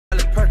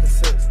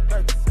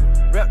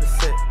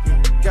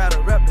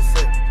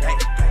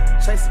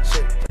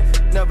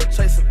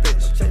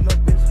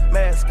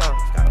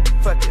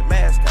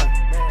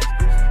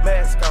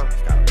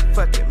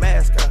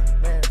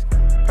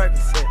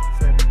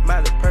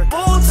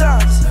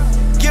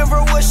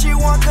what she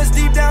want, cause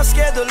deep down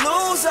scared to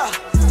lose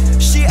her.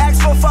 She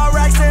asked for 5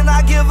 racks and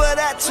I give her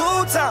that 2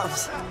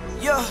 times.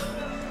 Yeah,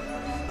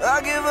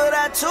 I give her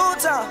that 2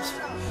 times.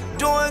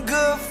 Doing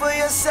good for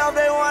yourself,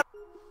 they want.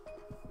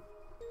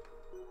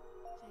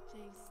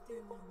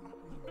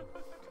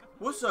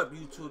 What's up,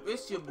 YouTube?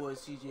 It's your boy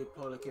CJ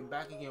Polican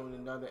back again with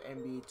another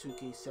NBA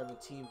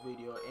 2K17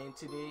 video, and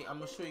today I'm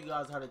gonna show you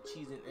guys how to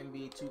cheese in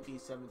NBA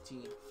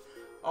 2K17.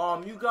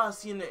 You guys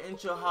see in the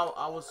intro how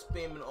I was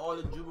spamming all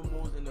the dribble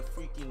moves in the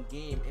freaking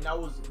game, and I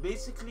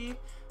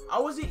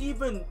wasn't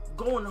even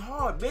going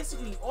hard.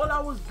 Basically, all I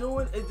was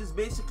doing is just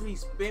basically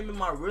spamming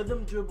my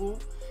rhythm dribble,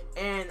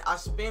 and I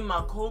spam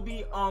my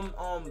Kobe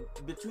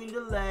between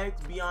the legs,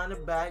 behind the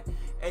back,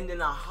 and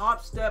then I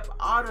hop step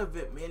out of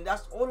it, man.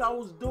 That's all I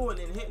was doing,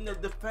 and hitting the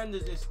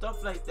defenders and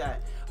stuff like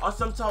that. Or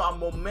sometimes I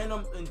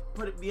momentum and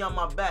put it behind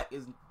my back.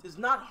 It's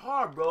not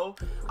hard, bro.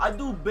 I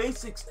do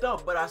basic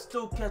stuff, but I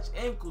still catch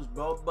ankles,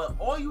 bro. But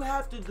all you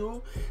have to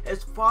do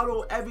is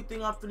follow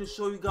everything I'm finna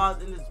show you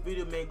guys in this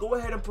video, man. Go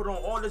ahead and put on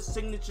all the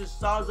signature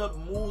size up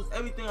moves,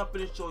 everything I'm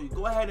finna show you.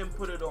 Go ahead and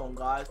put it on,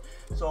 guys.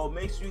 So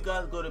make sure you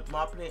guys go to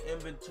my play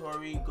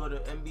inventory, go to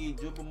NBA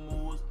dribble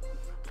moves,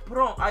 put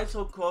on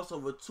ISO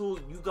crossover 2.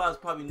 You guys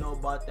probably know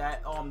about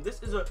that.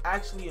 This is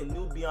actually a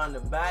new behind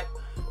the back.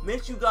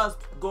 Make sure you guys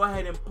go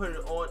ahead and put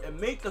it on and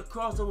make the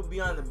crossover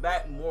behind the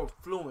back more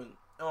fluent.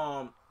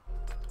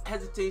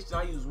 Hesitation,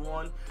 I use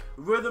 1.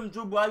 Rhythm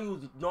dribble, I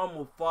use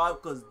normal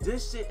 5, because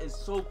this shit is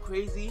so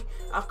crazy.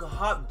 I could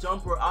hop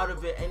jumper out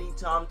of it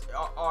anytime.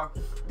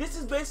 This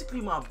is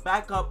basically my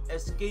backup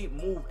escape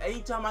move.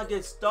 Anytime I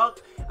get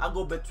stuck, I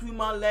go between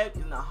my legs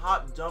and I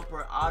hop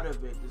jumper out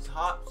of it. Just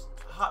hop.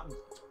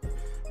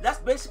 That's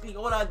basically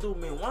all I do,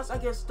 man. Once I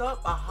get stuck,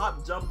 I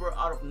hop jumper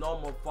out of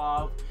normal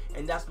 5,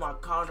 and that's my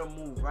counter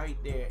move right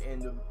there.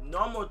 And the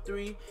normal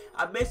 3,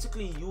 I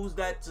basically use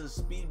that to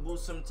speed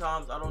boost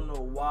sometimes. I don't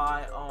know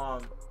why.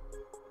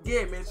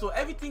 Yeah, man. So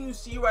everything you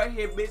see right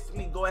here,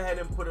 basically go ahead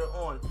and put it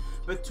on.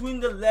 Between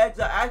the legs,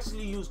 I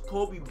actually use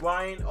Kobe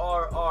Bryant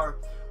or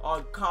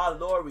Kyle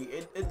Lowry.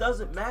 It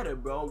doesn't matter,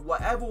 bro.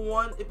 Whatever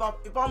one. If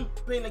I'm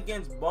playing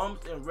against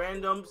bumps and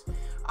randoms,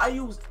 I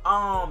use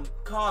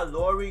Kyle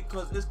Lowry,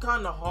 because it's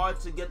kind of hard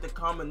to get the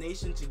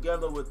combination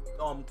together with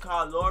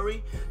Kyle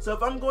Lowry. So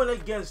if I'm going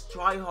against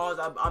tryhards,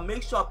 I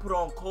make sure I put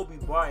on Kobe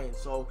Bryant.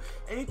 So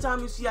anytime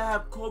you see I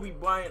have Kobe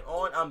Bryant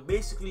on, I'm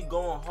basically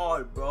going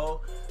hard,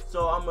 bro.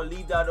 So I'm gonna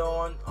leave that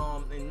on.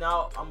 And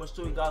now I'm gonna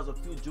show you guys a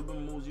few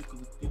dribble moves you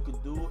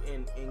could do,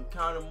 and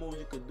counter moves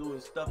you could do,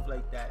 and stuff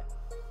like that.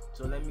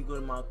 So let me go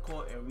to my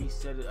court and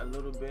reset it a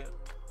little bit.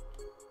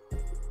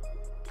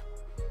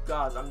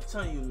 Guys, I'm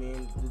telling you,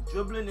 man, the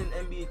dribbling in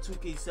NBA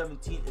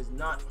 2K17 is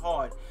not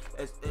hard.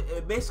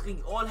 It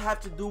basically all have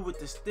to do with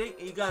the stick,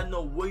 and you gotta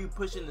know where you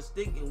pushing the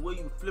stick and where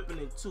you flipping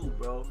it to,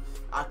 bro.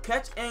 I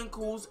catch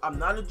ankles. I'm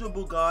not a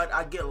dribble guard.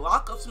 I get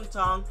locked up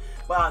sometimes,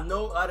 but I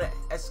know how to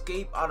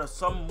escape out of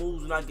some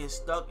moves when I get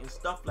stuck and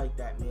stuff like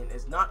that, man.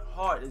 It's not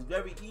hard. It's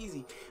very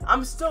easy.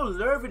 I'm still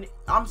learning.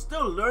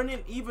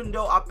 Even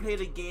though I play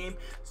the game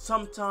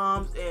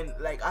sometimes, and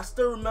like I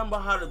still remember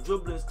how to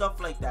dribble and stuff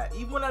like that.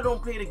 Even when I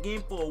don't play the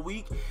game for a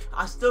week,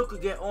 I still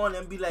could get on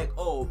and be like,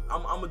 oh,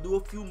 I'm gonna do a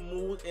few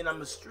moves and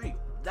I'm a streak.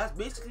 That's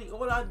basically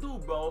all I do,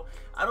 bro.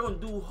 I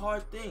don't do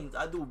hard things.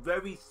 I do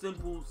very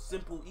simple,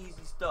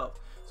 easy stuff.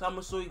 So I'm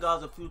gonna show you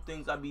guys a few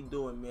things I be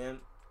doing, man.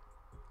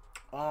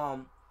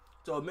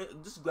 So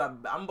just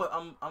grab. I'm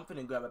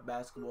finna grab a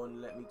basketball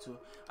and let me too.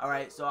 All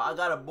right. So I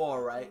got a ball,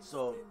 right?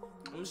 So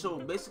I'm gonna show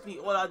basically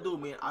all I do,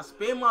 man. I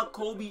spam my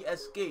Kobe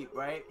escape,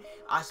 right?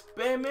 I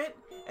spam it,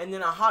 and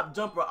then I hop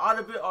jumper out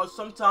of it, or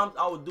sometimes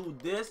I would do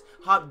this,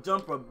 hop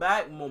jumper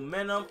back,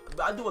 momentum.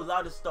 But I do a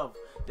lot of stuff.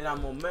 Then I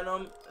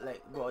momentum,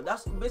 like, bro,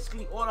 that's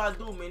basically all I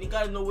do, man. You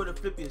gotta know where to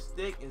flip your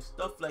stick and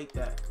stuff like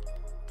that.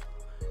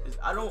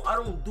 I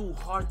don't do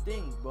hard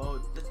things, bro.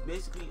 That's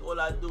basically all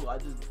I do. I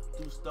just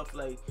do stuff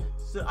like,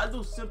 I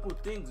do simple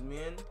things,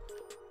 man.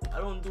 I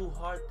don't do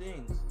hard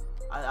things.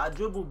 I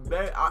dribble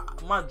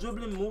my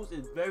dribbling moves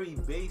is very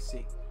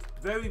basic,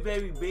 very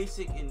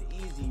basic and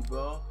easy,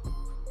 bro.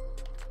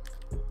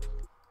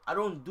 I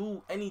don't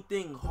do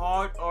anything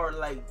hard, or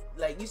like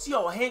you see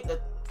how Hint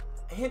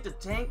the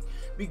Tank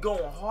be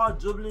going hard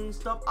dribbling and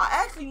stuff. I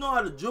actually know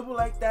how to dribble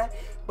like that,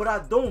 but I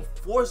don't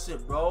force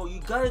it, bro. You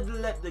gotta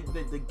let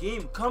the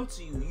game come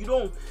to you.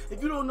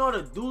 If you don't know how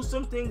to do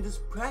something,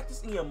 just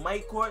practice in your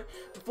mic court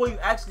before you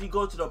actually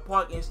go to the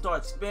park and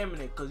start spamming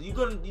it, cause you're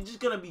just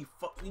gonna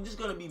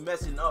be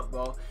messing up,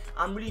 bro.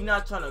 I'm really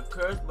not trying to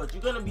curse, but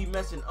you're gonna be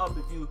messing up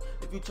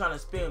if you're trying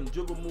to spam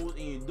dribble moves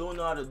and you don't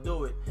know how to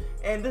do it.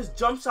 And this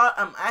jump shot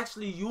I'm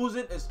actually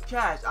using is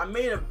cash. I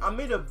made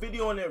a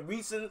video on it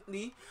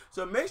recently,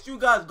 so make sure you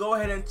guys go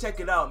ahead and check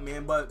it out,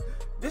 man. But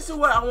this is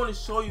what I want to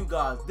show you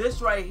guys.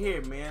 This right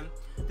here, man.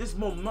 This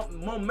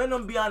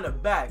momentum behind the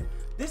back.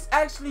 This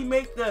actually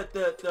make the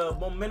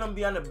momentum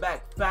behind the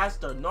back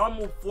faster.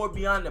 Normal 4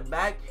 behind the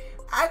back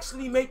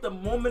actually make the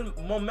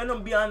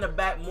momentum behind the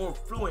back more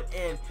fluent.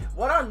 And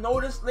what I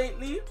noticed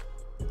lately,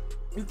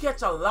 you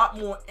catch a lot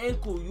more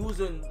ankle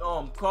using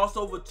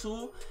crossover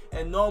 2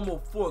 and normal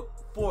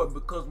forward,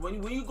 because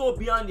when you go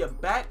beyond your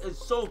back,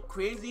 it's so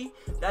crazy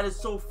that it's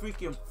so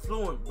freaking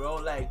fluent, bro.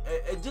 Like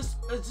it's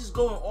just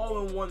going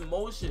all in one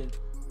motion.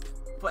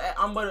 But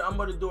I'm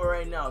about to do it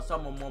right now. So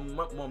I'm on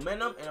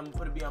momentum and I'm gonna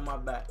put it behind my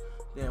back.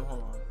 Damn,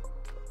 hold on,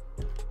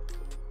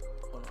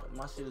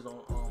 my shit is on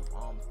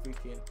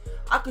freaking.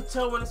 I could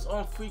tell when it's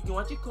on freaking,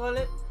 what you call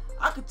it?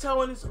 I could tell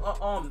when it's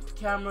on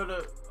camera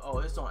to, oh,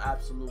 it's on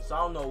absolute. So I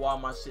don't know why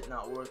my shit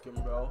not working,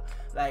 bro.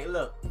 Like,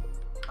 look,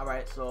 all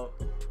right, so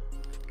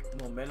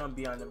momentum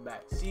behind the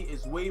back. See,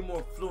 it's way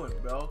more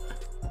fluent, bro.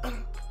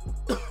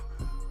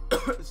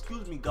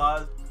 Excuse me,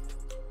 guys.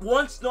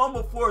 Once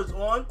normal 4 is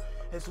on,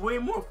 it's way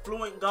more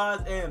fluent, guys.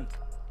 And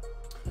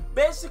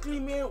basically,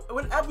 man,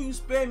 whenever you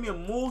spam your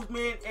moves,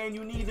 man, and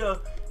you need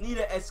a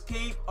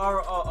escape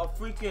or a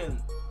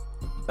freaking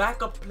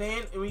backup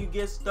plan, and when you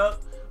get stuck,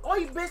 all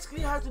you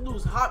basically have to do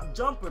is hop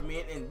jumper,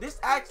 man, and this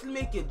actually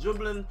make your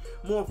dribbling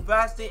more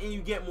faster and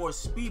you get more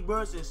speed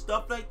bursts and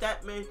stuff like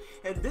that, man.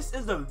 And this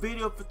is the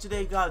video for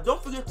today, guys.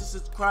 Don't forget to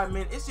subscribe,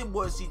 man. It's your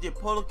boy CJ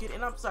Polo Kid,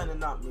 and I'm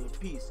signing out, man.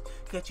 Peace.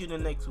 Catch you in the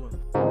next one.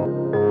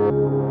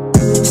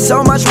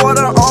 So much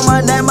water on my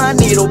neck, I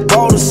need a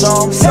bowl of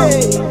some.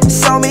 Hey,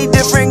 saw me